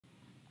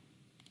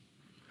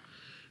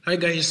Hi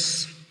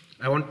guys,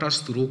 I want us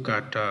to look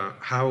at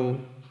how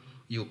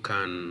you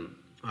can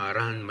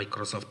run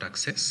Microsoft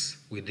Access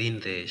within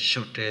the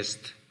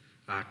shortest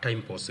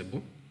time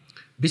possible.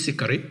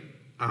 Basically,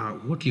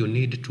 what you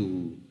need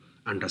to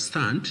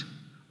understand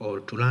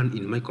or to learn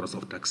in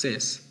Microsoft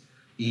Access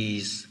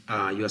is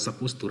you are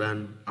supposed to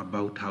learn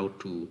about how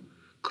to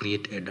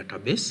create a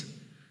database,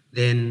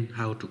 then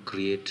how to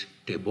create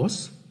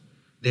tables,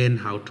 then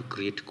how to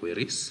create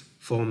queries,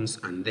 forms,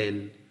 and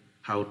then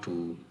how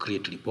to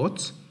create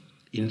reports.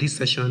 In this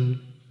session,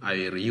 I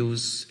will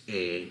use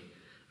a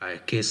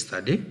case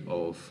study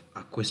of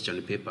a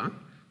question paper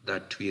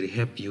that will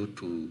help you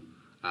to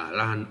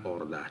learn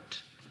all that.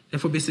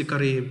 Therefore,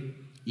 basically,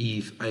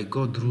 if I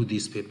go through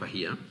this paper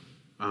here,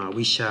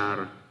 we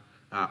shall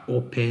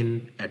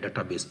open a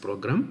database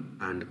program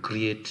and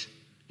create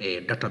a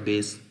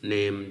database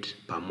named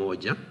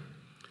Pamoja.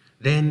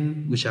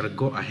 Then we shall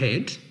go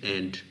ahead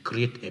and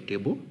create a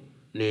table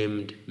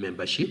named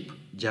membership,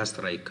 just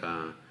like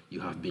you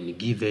have been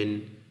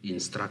given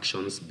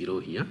instructions below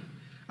here.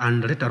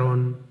 And later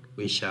on,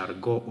 we shall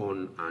go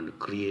on and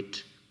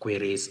create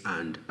queries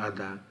and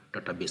other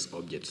database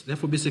objects.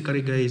 Therefore,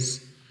 basically,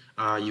 guys,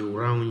 you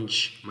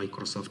launch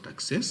Microsoft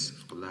Access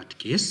for that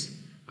case.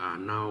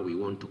 Now we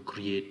want to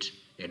create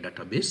a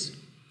database.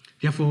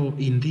 Therefore,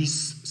 in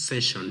this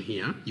session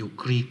here, you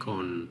click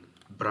on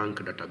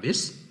blank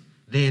database.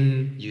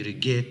 Then you will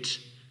get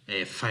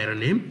a file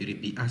name. You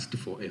will be asked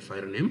for a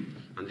file name,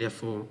 and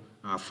therefore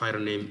our file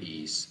name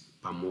is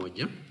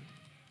Pamoja.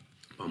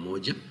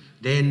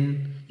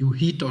 Then you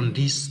hit on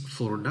this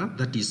folder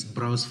that is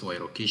browse for a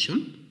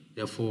location.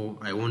 Therefore,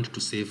 I want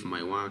to save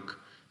my work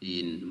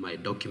in my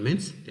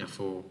documents.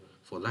 Therefore,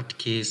 for that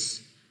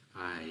case,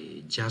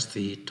 I just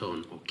hit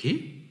on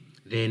OK.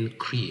 Then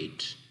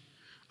create.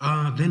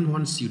 Then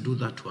once you do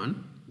that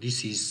one,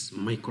 this is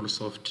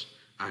Microsoft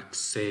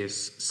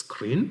Access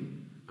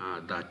screen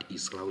that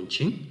is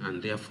launching,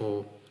 and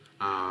therefore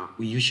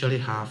we usually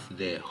have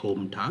the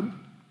home tab,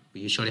 we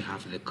usually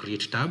have the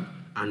create tab,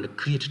 and the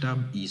create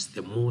tab is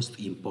the most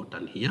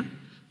important here.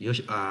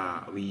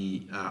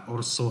 We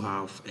also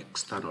have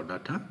external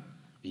data,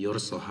 we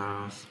also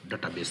have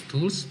database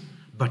tools,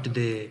 but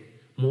the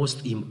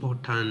most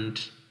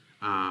important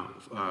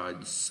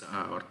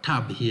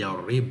tab here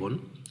or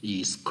ribbon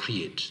is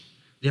create.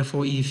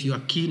 Therefore, if you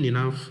are keen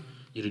enough,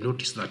 you'll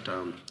notice that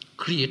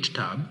create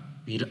tab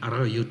will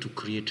allow you to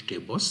create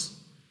tables,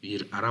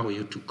 will allow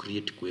you to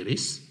create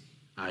queries,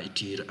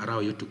 it will allow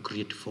you to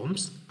create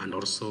forms and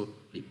also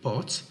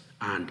reports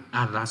and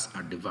others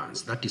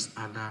advanced. That is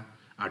other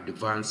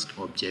advanced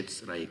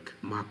objects like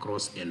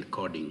macros and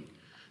coding.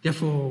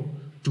 Therefore,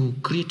 to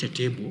create a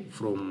table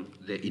from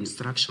the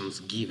instructions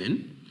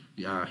given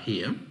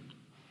here,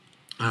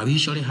 we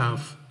usually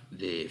have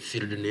the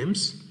field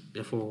names.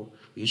 Therefore,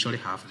 we usually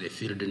have the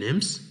field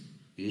names,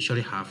 we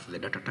usually have the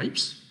data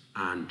types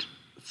and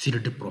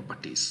field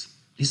properties.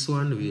 This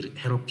one will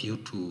help you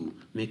to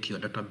make your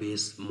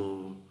database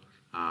more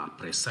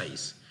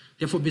precise.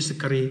 Therefore,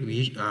 basically,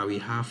 we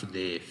have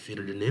the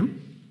field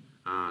name.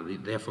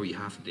 Therefore, we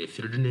have the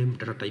field name,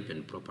 data type,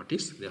 and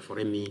properties. Therefore,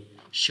 let me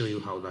show you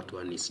how that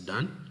one is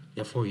done.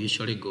 Therefore, you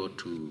usually go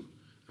to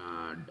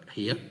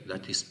here,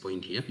 that is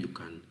point here. You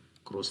can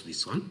cross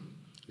this one.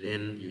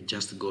 Then you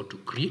just go to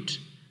create.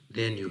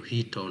 Then you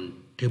hit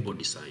on table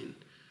design.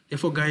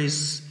 Therefore,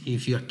 guys,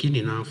 if you are keen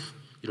enough,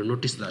 you'll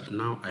notice that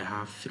now I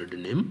have field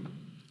name,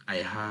 I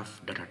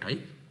have data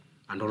type,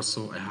 and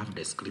also I have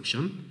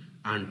description.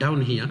 And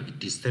down here,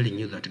 it is telling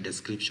you that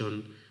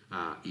description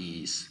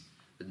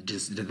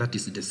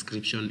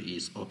description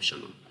is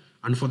optional.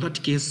 And for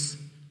that case,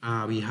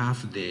 we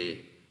have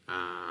this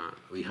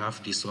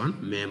one,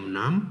 mem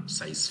num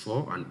size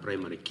 4 and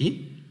primary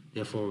key.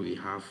 Therefore, we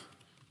have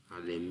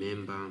the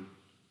member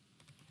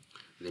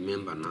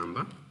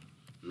number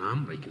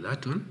num, like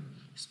that one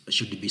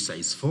should be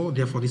size 4.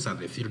 Therefore, these are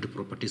the field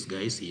properties,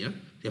 guys, here.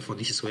 Therefore,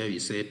 this is where we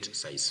set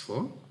size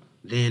 4.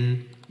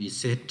 Then we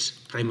set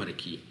primary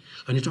key.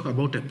 When you talk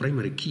about a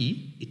primary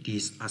key, it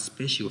is a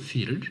special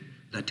field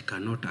that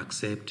cannot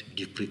accept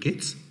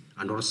duplicates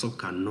and also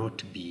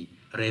cannot be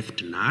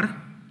left null.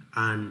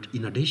 And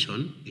in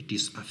addition, it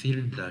is a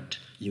field that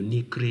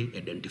uniquely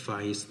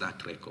identifies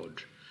that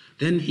record.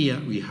 Then here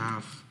we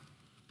have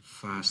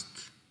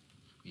first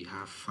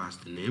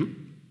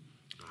name.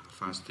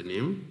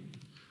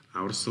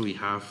 Also we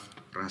have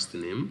last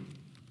name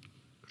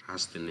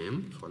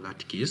for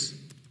that case,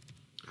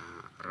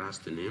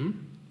 last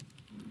name.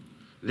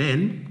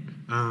 Then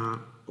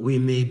we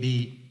may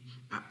be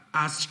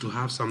asked to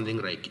have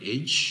something like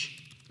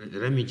age.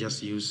 Let me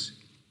just use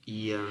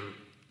year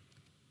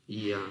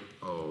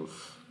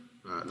of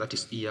that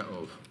is year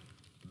of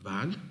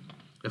birth.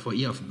 For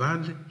year of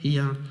birth,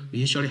 here we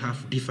usually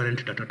have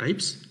different data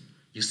types.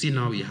 You see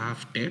now we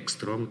have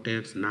text, long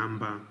text,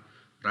 number,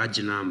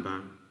 large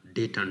number,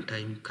 date and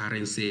time,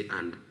 currency,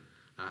 and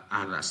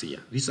others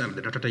here. These are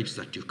the data types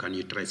that you can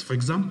utilize. For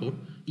example,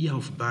 year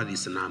of birth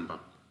is a number.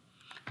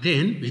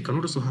 Then we can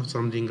also have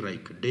something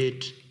like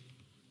date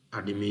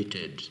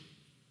admitted,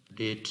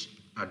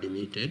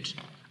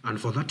 And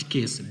for that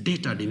case,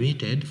 data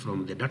debited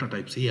from the data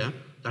types here,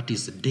 that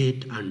is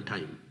date and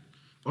time.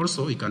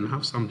 Also, you can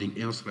have something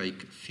else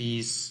like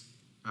fees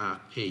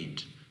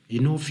paid. You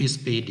know fees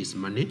paid is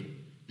money,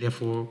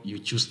 therefore you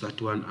choose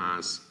that one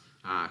as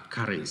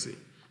currency.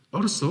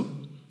 Also,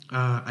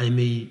 I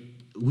may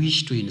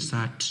wish to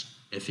insert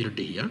a field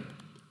here,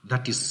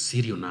 that is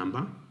serial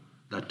number,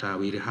 that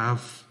will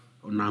have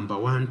number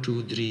 1,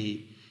 2,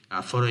 3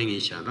 following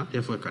each other.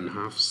 Therefore, I can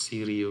have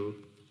serial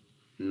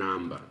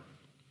number.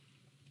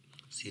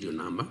 Serial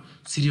number.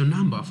 Serial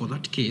number, for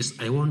that case,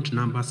 I want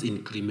numbers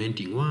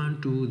incrementing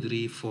 1, 2,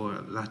 3,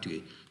 4 that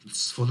way.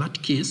 For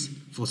that case,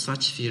 for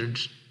such field,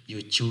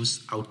 you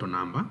choose auto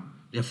number.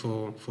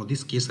 Therefore, for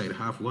this case, I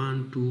have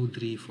 1, 2,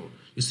 3, 4.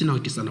 You see now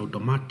it is an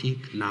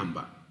automatic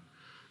number.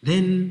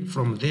 Then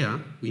from there,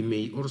 we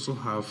may also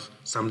have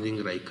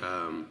something like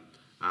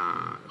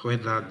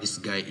whether this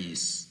guy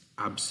is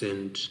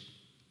absent,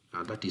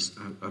 that is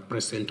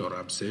present or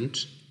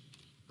absent,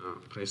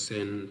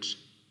 present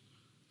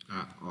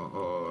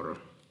or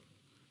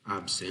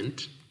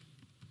absent.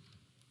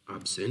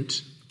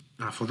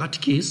 For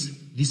that case,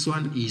 this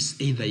one is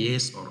either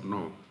yes or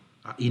no.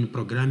 In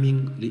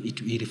programming,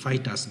 it will refer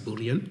it as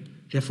Boolean.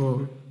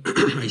 Therefore,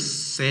 I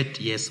set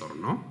yes or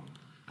no.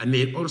 I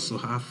may also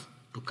have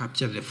to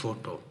capture the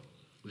photo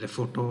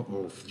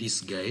of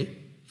this guy.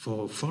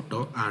 For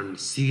photo and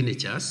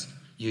signatures,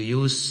 you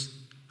use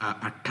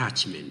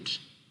attachment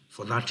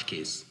for that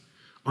case.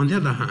 On the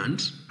other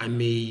hand, I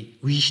may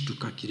wish to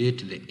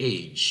calculate the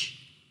age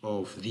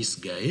of this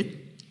guy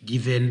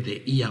given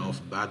the year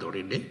of birth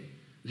already.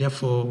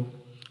 Therefore,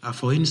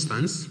 for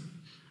instance,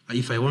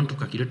 if I want to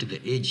calculate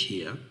the age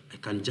here, I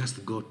can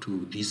just go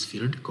to this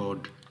field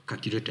called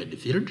calculated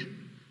field.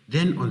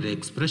 Then on the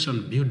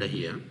expression builder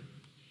here,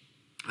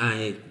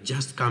 I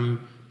just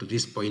come to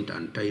this point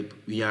and type,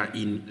 we are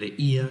in the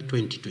year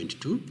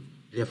 2022.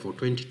 Therefore,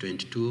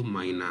 2022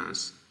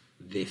 minus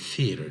the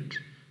field.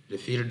 The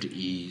field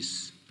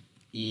is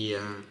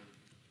year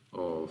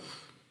of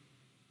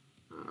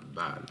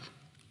birth.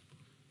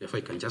 Therefore,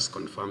 I can just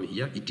confirm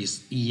here, it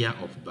is year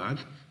of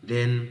birth.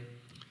 Then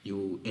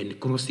you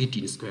enclose it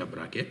in square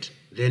bracket.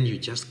 Then you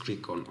just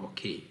click on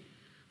OK.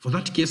 For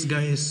that case,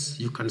 guys,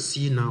 you can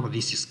see now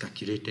this is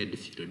calculated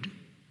field.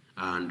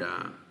 And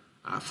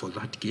for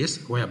that case,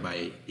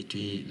 whereby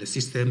the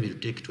system will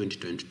take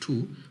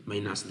 2022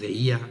 minus the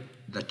year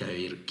that I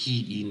will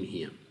key in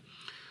here.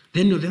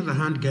 Then on the other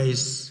hand,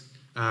 guys,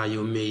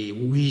 you may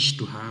wish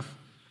to have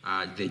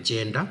the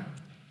gender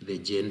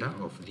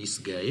of this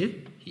guy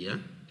here.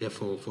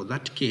 Therefore, for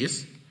that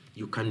case,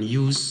 you can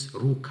use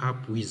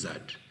lookup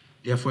wizard.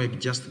 Therefore, I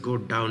just go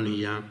down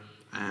here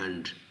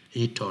and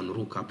hit on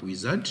lookup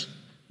wizard.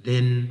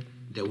 Then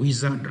the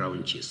wizard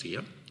launches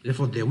here.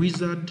 Therefore, the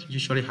wizard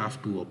usually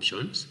have two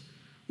options.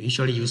 We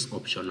usually use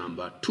option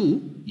number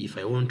 2. If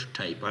I want to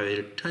type, I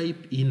will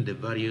type in the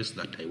values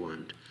that I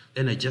want.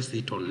 Then I just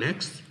hit on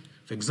next.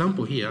 For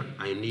example, here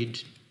I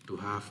need to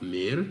have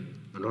male,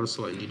 and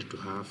also I need to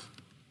have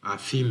a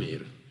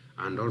female,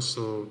 and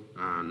also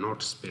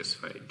not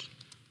specified.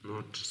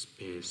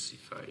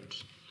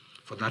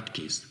 For that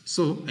case.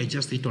 So I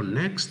just hit on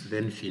next,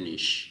 then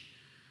finish.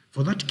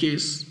 For that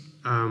case,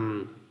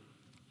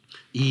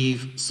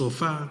 if so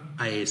far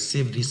I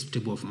save this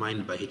table of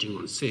mine by hitting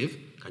on save,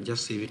 I can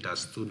just save it as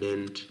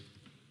student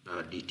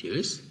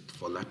details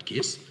for that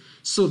case.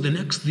 So the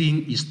next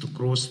thing is to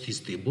cross this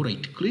table,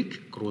 right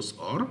click, cross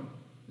all,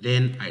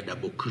 then I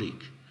double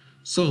click.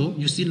 So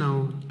you see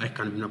now I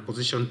can be in a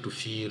position to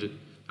fill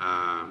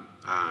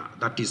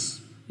that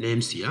is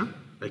names here.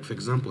 Like for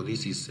example,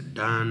 this is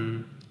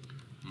Dan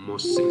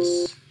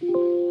Moses.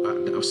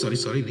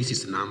 Sorry, this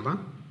is number.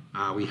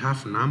 We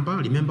have number.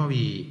 Remember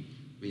we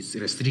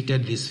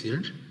restricted this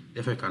field.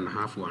 Therefore I can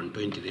have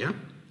 120 there.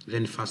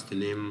 Then first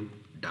name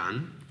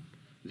Dan.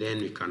 Then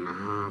we can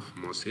have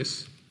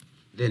Moses.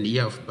 Then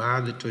year of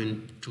birth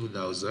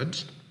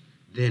 2000.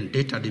 Then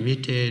date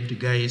admitted,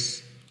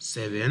 guys,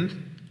 7th.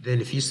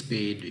 Then fees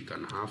paid, we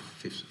can have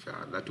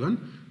that one.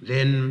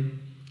 Then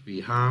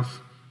we have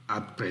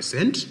at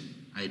present.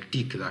 I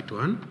tick that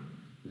one.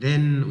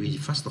 Then we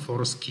first of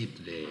all skip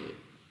the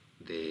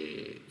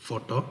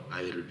photo.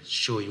 I will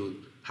show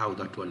you how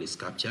that one is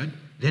captured.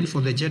 Then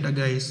for the gender,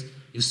 guys,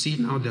 you see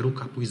now the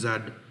lookup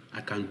wizard,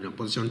 I can be in a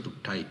position to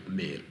type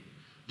male.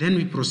 Then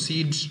we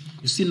proceed.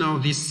 You see now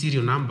this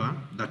serial number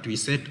that we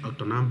set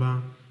auto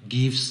number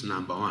gives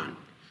number 1.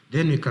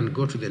 Then we can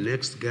go to the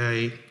next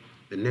guy.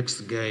 The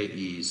next guy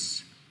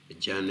is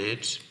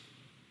Janet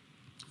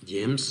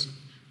James,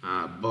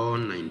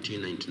 born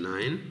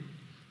 1999.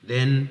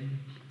 Then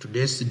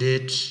today's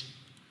date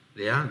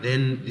there.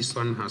 Then this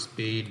one has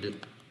paid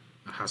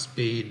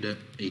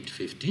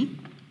 $850.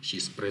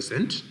 She's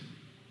present.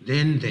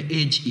 Then the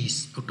age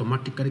is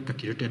automatically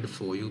calculated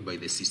for you by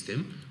the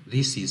system.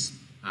 This is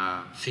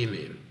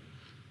female.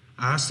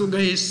 So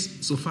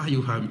guys, so far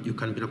you can be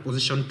in a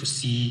position to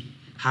see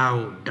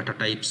how data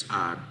types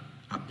are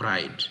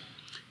applied.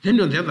 Then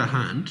on the other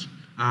hand,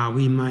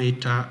 we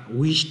might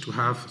wish to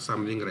have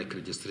something like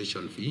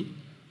registration fee,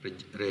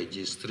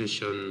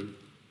 registration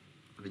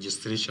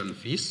registration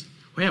fees,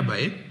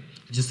 whereby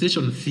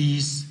registration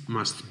fees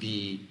must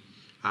be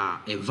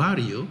a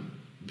value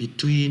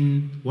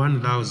between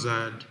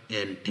 1,000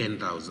 and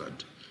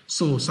 10,000.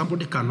 So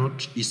somebody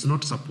is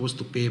not supposed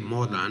to pay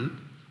more than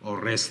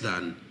or less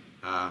than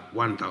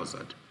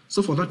 1,000.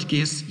 So for that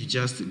case, you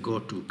just go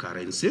to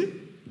currency.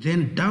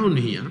 Then down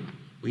here,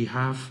 we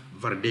have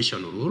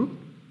validation rule.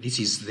 This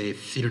is the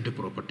field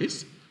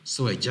properties.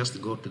 So I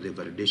just go to the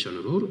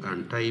validation rule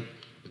and type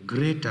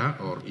greater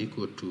or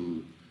equal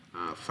to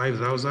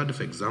 5,000,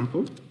 for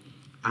example,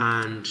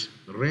 and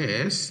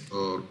less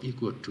or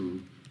equal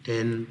to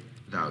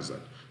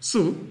 10,000.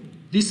 So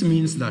this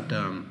means that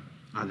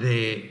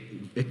the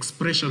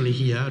expression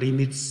here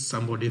limits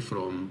somebody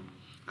from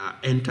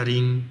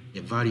entering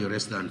a value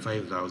less than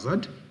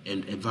 5,000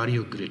 and a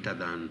value greater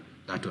than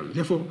that one.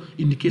 Therefore,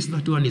 in the case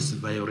that one is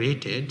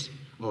violated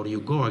or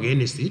you go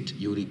against it,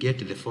 you will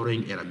get the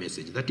following error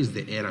message. That is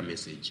the error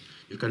message.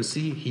 You can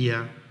see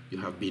here you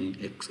have been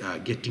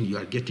getting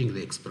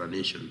the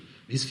explanation.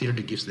 This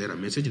field gives the error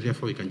message.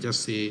 Therefore, you can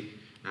just say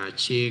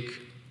check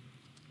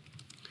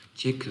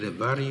the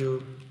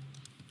value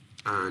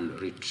and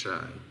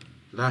retry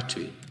that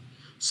way.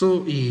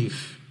 So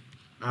if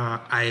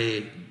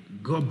I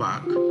go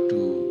back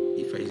to,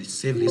 if I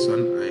save this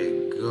one,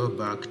 I go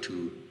back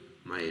to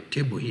my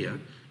table here.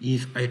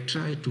 If I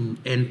try to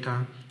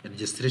enter a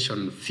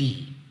registration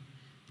fee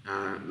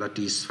that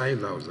is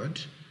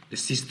 5,000, the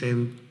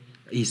system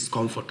is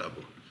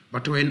comfortable.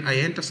 But when I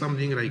enter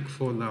something like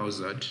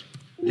 4,000,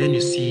 then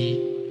you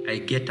see I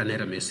get an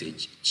error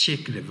message,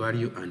 check the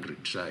value and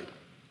retry.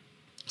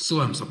 So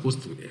I'm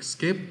supposed to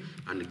escape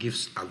and give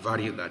a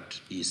value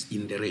that is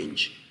in the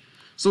range.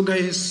 So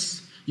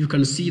guys, you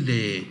can see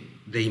the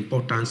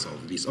importance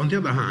of this. On the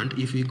other hand,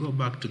 if we go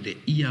back to the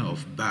year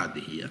of birth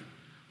here,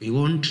 we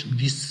want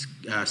this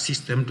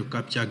system to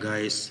capture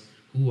guys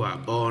who are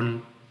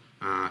born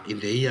in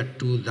the year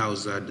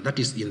 2000, that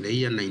is in the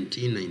year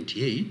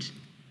 1998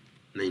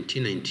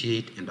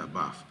 and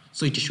above.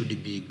 So it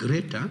should be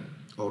greater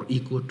or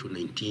equal to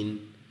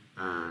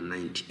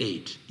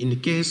 1998. In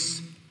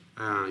case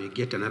you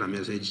get another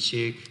message,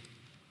 check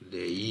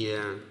the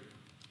year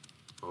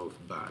of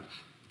birth.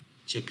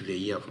 Check the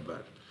year of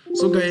birth.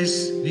 So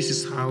guys, this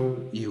is how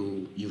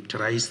you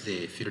utilize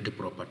the field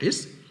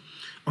properties.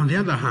 On the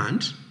other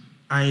hand,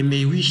 I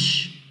may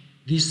wish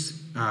this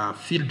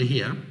field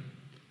here,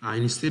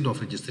 instead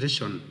of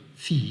registration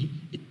fee,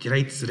 it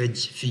writes reg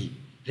fee.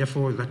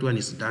 Therefore, that one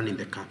is done in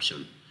the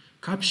caption.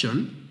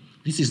 Caption,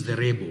 this is the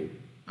label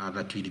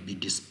that will be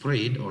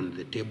displayed on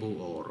the table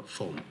or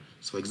form.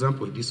 So for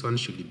example, this one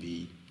should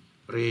be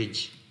reg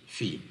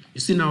fee.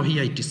 You see now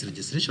here it is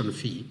registration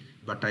fee,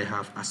 but I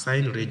have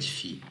assigned reg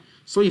fee.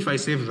 So if I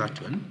save that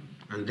one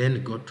and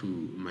then go to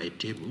my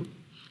table,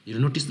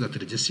 you'll notice that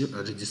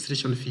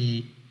registration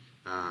fee,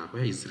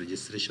 where is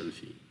registration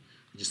fee?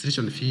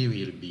 Registration fee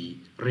will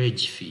be reg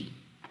fee.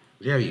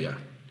 There we go.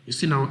 You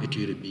see now it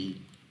will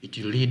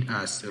read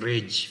as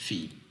reg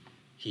fee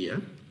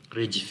here.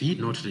 Reg fee,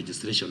 not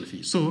registration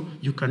fee. So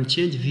you can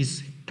change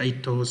these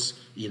titles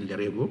in the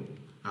label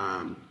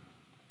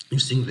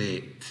using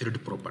the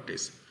field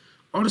properties.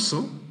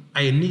 Also,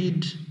 I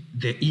need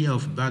the year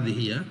of birth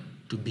here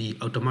to be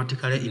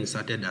automatically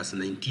inserted as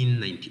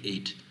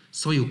 1998.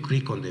 So you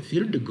click on the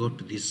field, go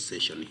to this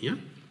section here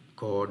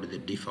called the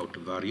default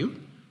value.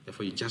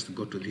 Therefore, you just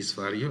go to this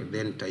value,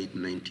 then type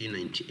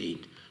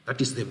 1998.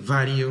 That is the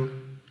value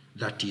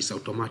that is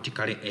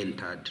automatically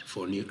entered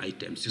for new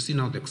items. You see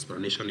now the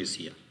explanation is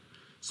here.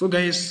 So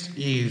guys,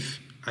 if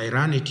I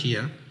run it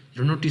here,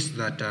 you'll notice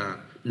that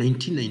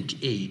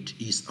 1998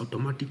 is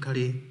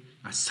automatically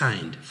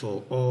assigned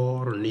for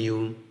all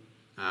new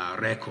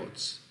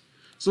records.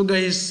 So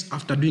guys,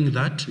 after doing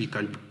that, we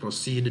can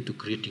proceed to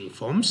creating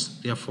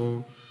forms.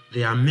 Therefore,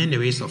 there are many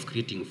ways of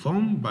creating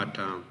form, but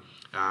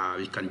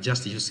we can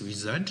just use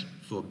wizard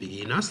for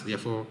beginners.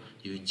 Therefore,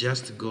 you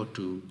just go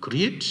to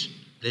create,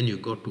 then you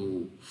go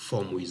to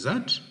form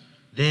wizard,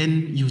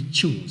 then you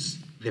choose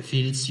the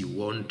fields you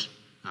want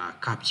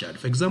captured.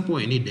 For example,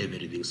 I need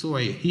everything. So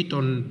I hit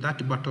on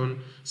that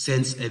button,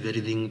 sends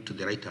everything to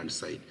the right-hand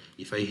side.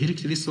 If I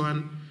hit this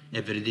one,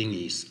 everything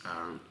is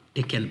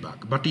taken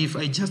back. But if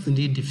I just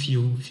need a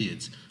few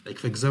fields, like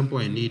for example,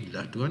 I need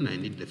that one, I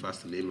need the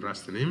first name,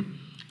 last name,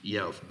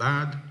 year of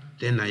birth,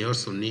 then I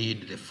also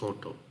need the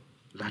photo.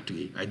 That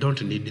way, I don't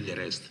need the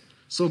rest.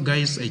 So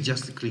guys, I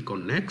just click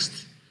on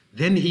next.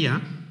 Then here,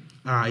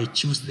 I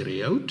choose the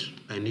layout.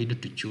 I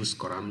need to choose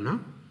columnar.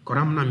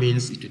 Columnar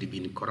means it will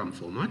be in column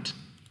format.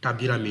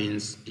 Tabular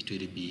means it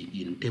will be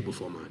in table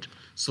format.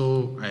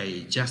 So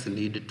I just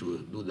need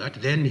to do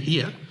that. Then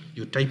here,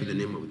 you type the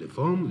name of the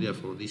form.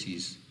 Therefore, this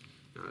is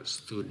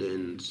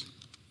student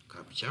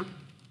capture.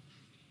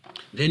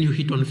 Then you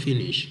hit on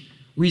finish.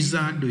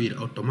 Wizard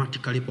will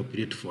automatically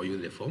populate for you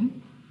the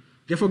form.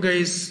 Therefore,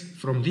 guys,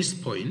 from this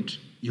point,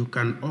 you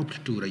can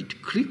opt to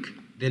right click,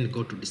 then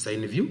go to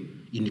design view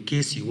in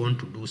case you want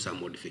to do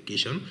some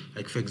modification.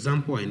 Like for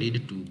example, I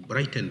need to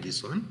brighten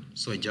this one.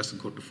 So I just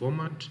go to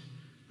format.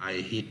 I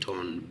hit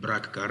on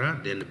black color,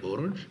 then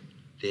borrowed.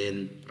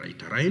 then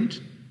right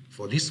aligned.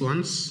 For these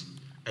ones,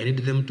 I need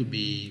them to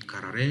be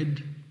color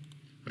red,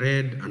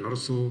 and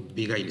also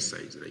bigger in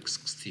size, like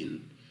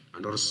 16,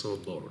 and also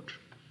bold.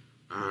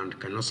 And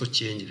can also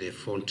change the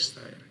font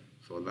style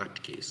for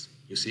that case,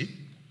 you see.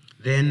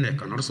 Then I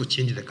can also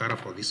change the color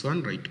for this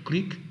one. Right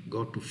click,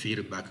 go to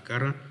fill back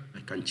color. I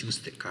can choose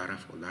the color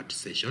for that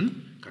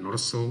session. Can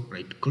also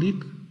right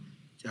click,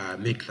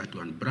 make that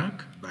one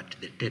black, but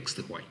the text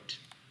white.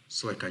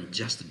 So I can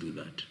just do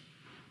that.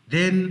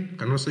 Then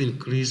can also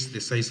increase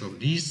the size of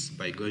this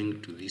by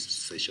going to this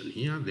session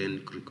here,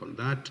 then click on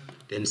that,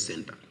 then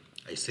center.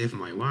 I save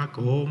my work,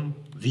 home,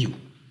 view.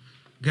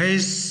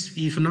 Guys,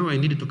 if now I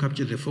need to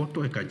capture the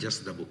photo, I can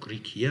just double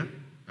click here.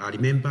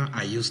 Remember,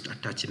 I used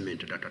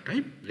attachment data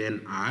type,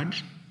 then add,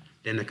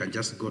 then I can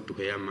just go to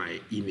where my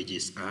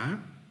images are,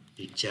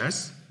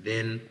 pictures,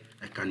 then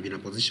I can be in a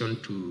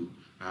position to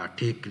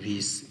take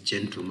this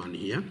gentleman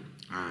here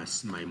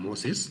as my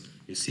Moses,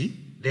 you see.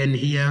 Then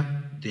here,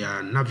 there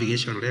are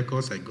navigation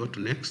records, I go to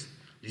next.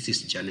 This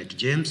is Janet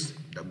James,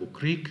 double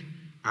click,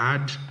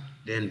 add,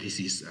 then this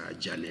is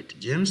Janet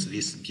James,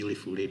 this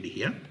beautiful lady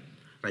here,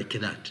 like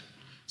that.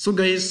 So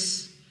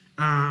guys,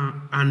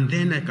 and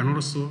then I can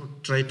also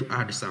try to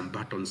add some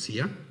buttons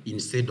here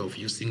instead of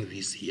using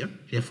this here.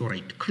 Therefore,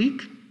 right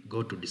click,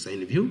 go to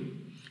design view.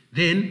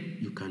 Then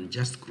you can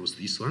just close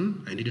this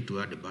one. I needed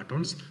to add the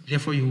buttons.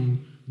 Therefore, you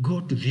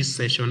go to this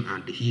session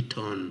and hit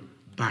on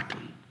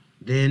button.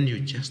 Then you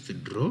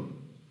just draw.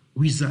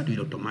 Wizard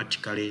will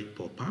automatically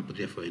pop up.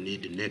 Therefore, I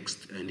need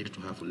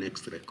to have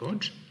next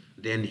record.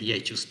 Then here I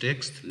choose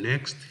text,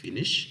 next,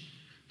 finish.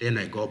 Then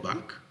I go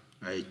back.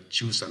 I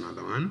choose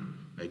another one.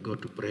 I go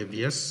to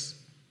previous,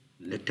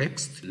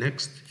 text,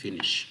 next,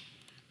 finish.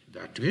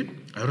 That way.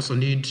 I also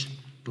need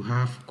to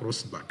have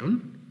cross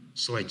button.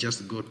 So I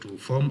just go to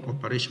form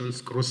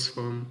operations, cross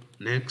form,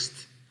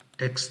 next,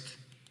 text,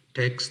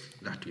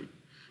 that way.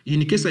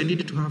 In case I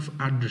need to have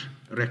add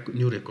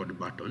new record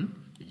button,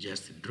 you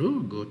just draw,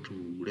 go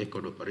to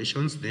record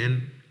operations,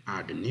 then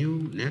add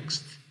new,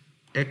 next,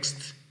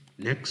 text,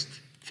 next,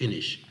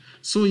 finish.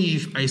 So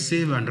if I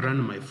save and run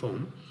my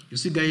form, you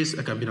see guys,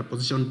 I can be in a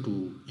position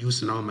to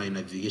use now my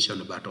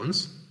navigation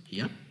buttons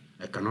here.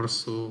 I can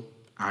also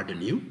add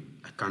new.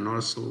 I can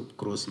also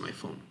close my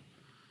form.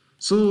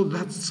 So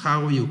that's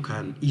how you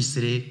can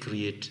easily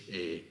create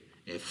a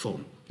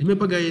form.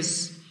 Remember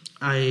guys,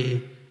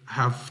 I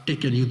have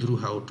taken you through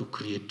how to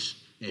create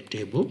a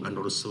table and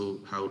also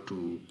how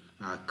to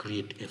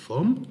create a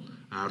form.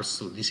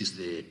 Also, this is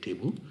the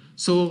table.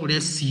 So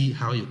let's see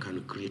how you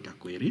can create a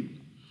query.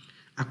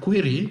 A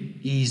query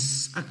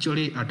is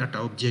actually a data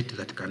object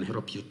that can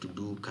help you to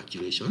do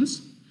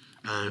calculations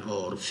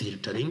or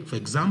filtering. For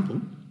example,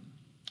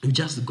 you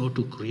just go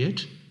to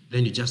create,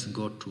 then you just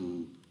go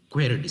to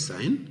query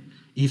design.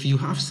 If you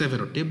have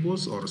several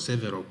tables or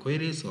several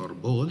queries or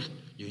both,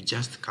 you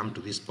just come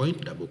to this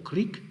point, double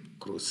click,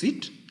 close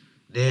it.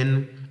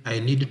 Then I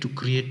need to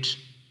create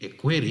a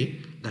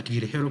query that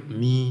will help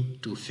me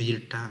to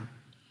filter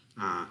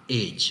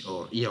age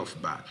or year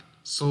of birth.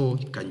 So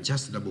you can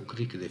just double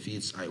click the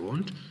fields I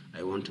want.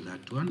 I want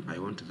that one, I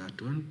want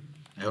that one,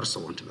 I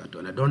also want that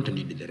one. I don't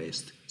need the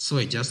rest. So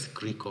I just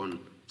click on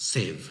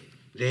save.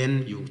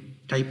 Then you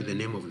type the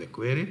name of the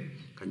query.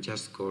 You can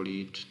just call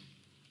it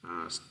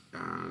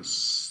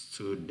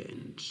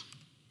students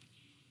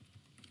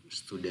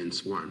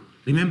 1.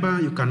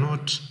 Remember, you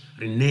cannot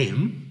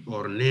rename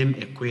or name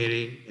a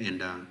query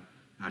and a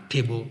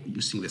table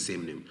using the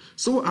same name.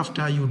 So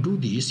after you do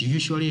this, you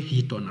usually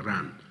hit on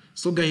run.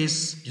 So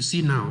guys, you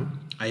see now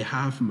I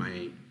have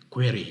my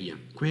query here.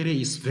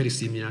 Query is very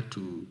similar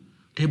to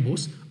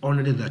tables,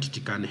 only that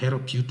it can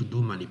help you to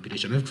do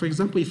manipulation. For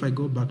example, if I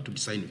go back to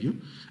design view,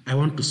 I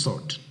want to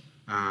sort.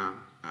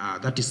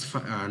 That is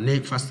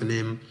first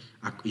name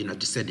in a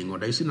descending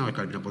order. You see now I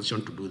can be in a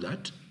position to do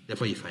that.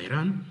 Therefore, if I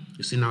run,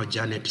 you see now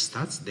Janet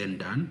starts, then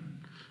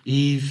done.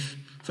 If,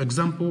 for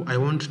example, I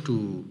want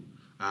to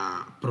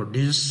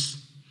produce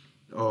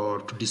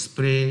or to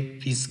display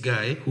this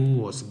guy who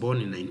was born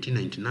in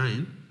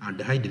 1999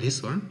 and hide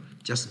this one,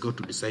 just go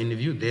to design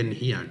view. Then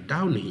here,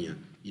 down here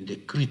in the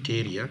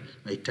criteria,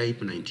 I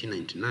type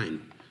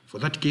 1999. For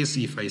that case,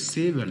 if I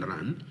save and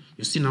run,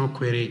 you see now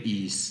query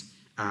is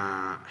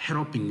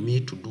helping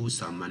me to do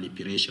some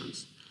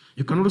manipulations.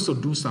 You can also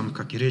do some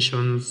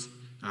calculations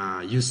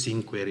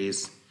using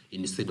queries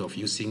instead of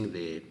using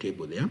the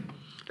table there.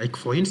 Like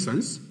for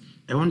instance,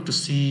 I want to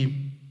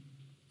see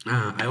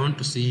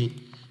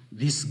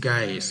these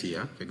guys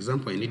here. For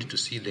example, I need to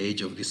see the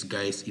age of these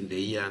guys in the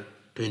year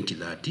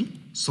 2030.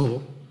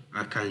 So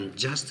I can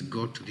just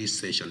go to this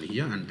session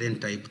here and then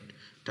type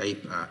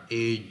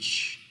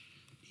age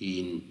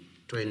in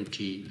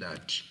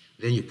 2030.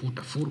 Then you put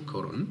a full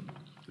colon,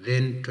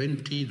 then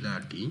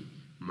 2030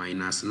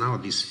 minus now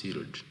this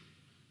field.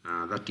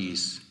 That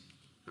is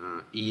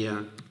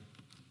year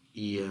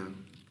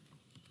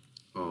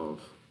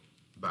of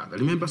birth.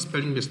 Remember,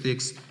 spelling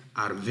mistakes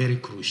are very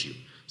crucial.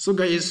 So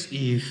guys,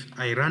 if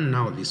I run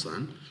now this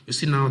one, you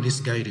see now this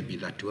guy will be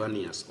 31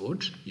 years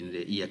old in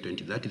the year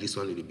 2030. This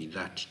one will be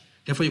that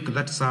Therefore,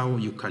 that's how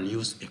you can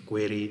use a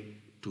query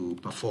to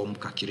perform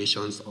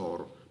calculations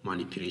or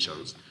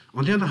manipulations.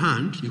 On the other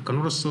hand, you can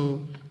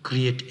also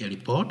create a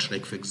report.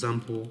 Like for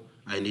example,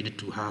 I need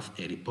to have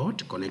a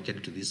report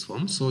connected to this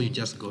form. So you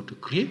just go to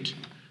create,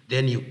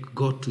 then you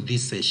go to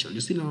this session.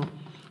 You see now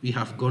we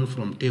have gone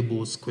from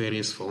tables,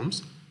 queries,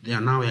 forms.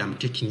 There now I am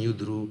taking you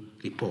through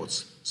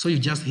reports. So you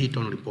just hit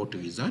on report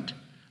wizard.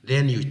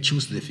 Then you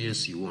choose the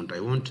fields you want.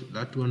 I want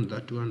that one,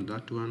 that one,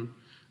 that one.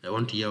 I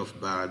want year of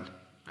birth.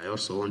 I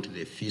also want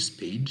the fees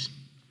paid,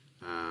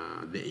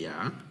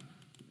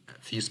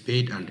 fees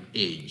paid and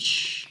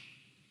age.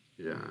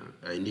 Yeah,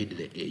 I need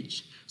the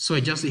age. So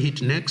I just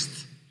hit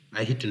next.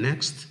 I hit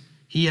next.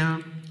 Here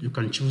you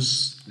can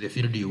choose the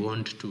field you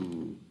want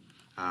to,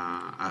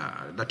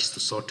 that is to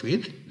sort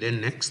with.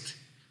 Then next.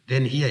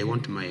 Then here I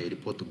want my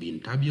report to be in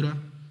tabular.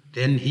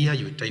 Then here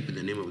you type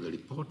the name of the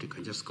report. You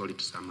can just call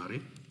it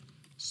summary.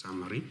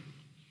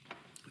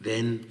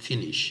 Then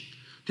finish.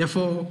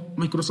 Therefore,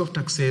 Microsoft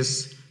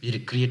Access will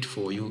create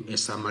for you a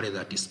summary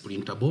that is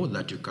printable,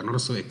 that you can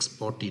also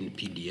export in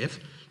PDF.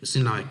 You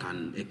see now I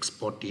can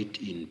export it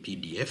in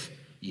PDF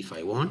if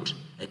I want.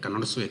 I can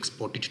also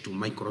export it to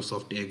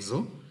Microsoft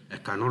Excel. I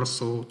can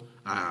also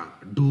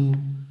do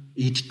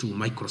it to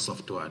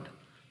Microsoft Word.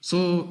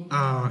 So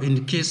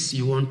in case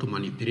you want to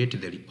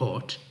manipulate the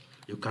report,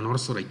 you can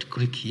also right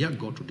click here,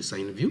 go to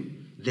design view.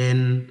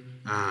 Then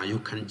you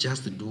can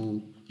just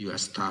do your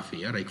stuff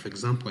here. Like for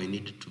example, I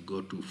need to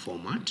go to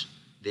format.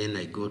 Then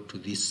I go to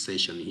this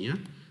session here.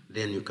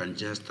 Then you can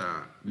just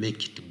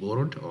make it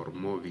bold or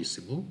more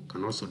visible. You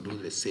can also do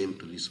the same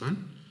to this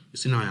one. You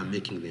see now I am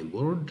making them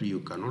bold. You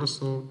can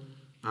also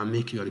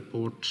make your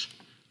report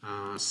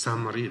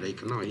summary.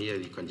 Like now here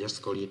you can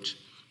just call it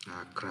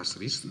class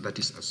list. That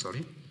is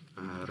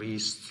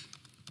list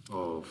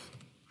of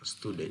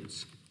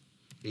students.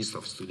 List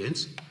of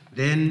students.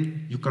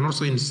 Then you can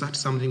also insert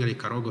something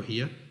like a logo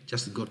here.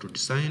 Just go to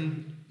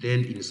design,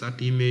 then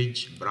insert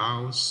image,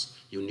 browse.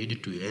 You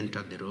need to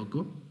enter the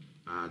logo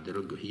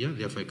here.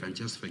 Therefore, I can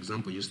just, for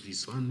example, use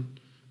this one.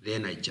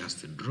 Then I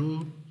just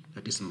draw.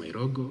 That is my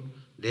logo.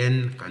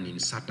 Then can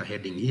insert a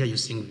heading here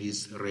using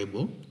this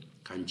label.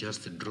 Can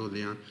just draw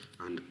there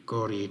and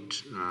call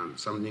it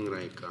something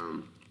like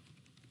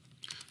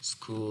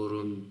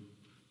school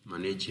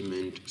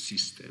management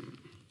system.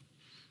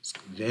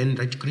 Then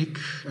right click,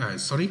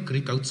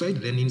 click outside.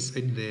 Then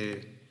inside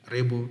the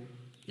label,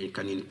 you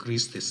can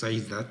increase the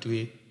size that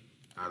way.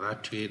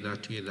 That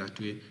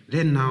way.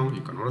 Then now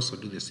you can also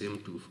do the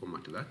same to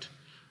format that.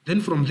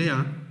 Then from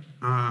there,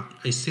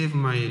 I save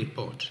my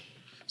report.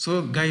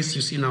 So guys,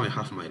 you see now I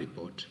have my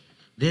report.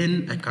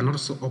 Then I can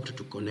also opt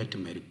to connect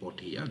my report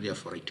here.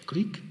 Therefore, right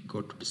click,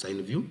 go to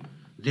design view.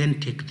 Then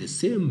take the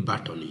same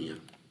button here,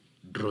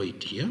 draw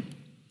it here.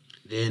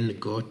 Then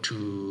go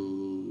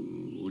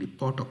to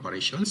report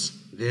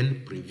operations.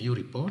 Then preview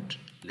report.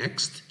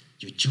 Next,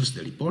 you choose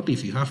the report.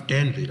 If you have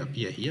 10, they'll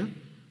appear here.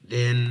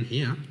 Then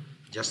here,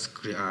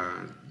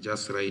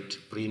 just write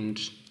print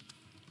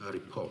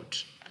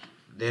report,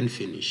 then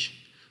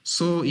finish.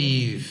 So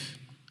if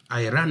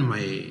I run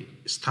my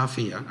stuff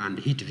here and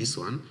hit this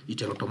one,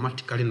 it will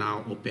automatically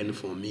now open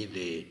for me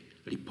the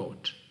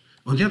report.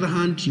 On the other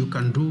hand, you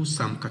can do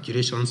some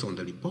calculations on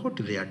the report.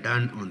 They are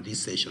done on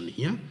this session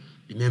here.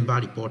 Remember,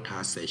 report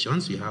has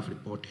sessions. You have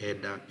report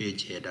header,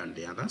 page header, and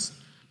the others.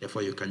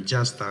 Therefore, you can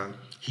just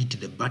hit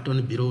the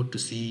button below to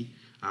see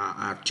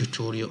a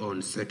tutorial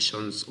on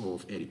sections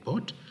of a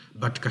report.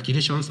 But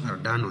calculations are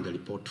done on the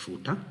report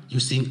footer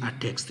using a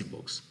text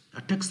box. A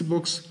text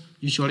box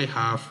usually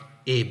have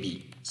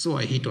AB. So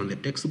I hit on the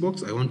text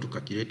box. I want to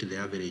calculate the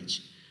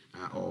average,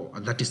 or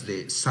that is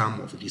the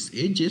sum of these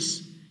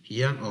ages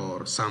here,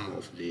 or sum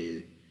of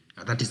the,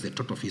 that is the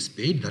total fees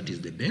paid, that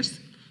is the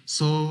best.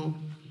 So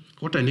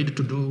what I need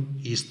to do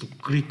is to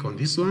click on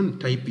this one,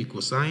 type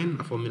equal sign,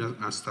 a formula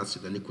starts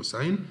with an equal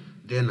sign.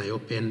 Then I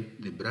open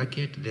the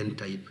bracket, then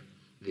type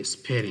the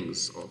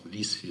spellings of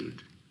this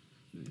field.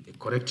 The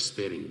correct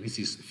spelling. This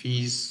is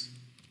fees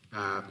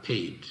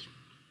paid.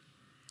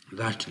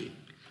 That way.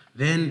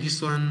 Then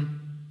this one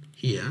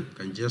here,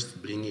 can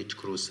just bring it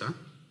closer.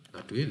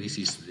 That way. This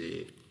is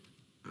the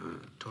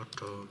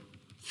total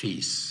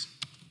fees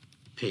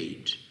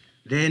paid.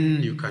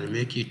 Then you can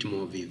make it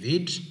more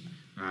vivid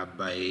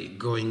by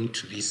going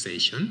to this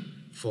session,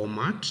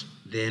 format.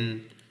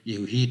 Then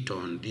you hit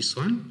on this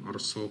one.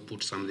 Also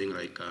put something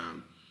like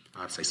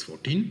size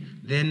 14.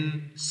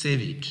 Then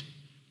save it.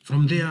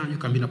 From there, you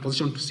can be in a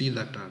position to see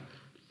that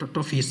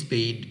total fees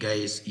paid,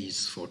 guys,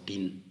 is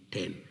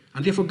 1410.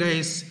 And therefore,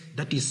 guys,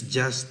 that is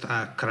just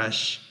a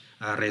crash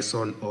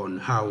lesson on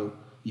how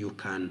you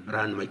can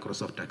run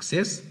Microsoft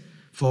Access.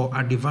 For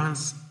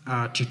advanced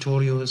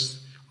tutorials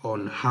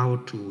on how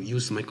to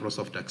use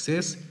Microsoft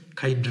Access,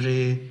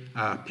 kindly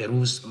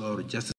peruse or just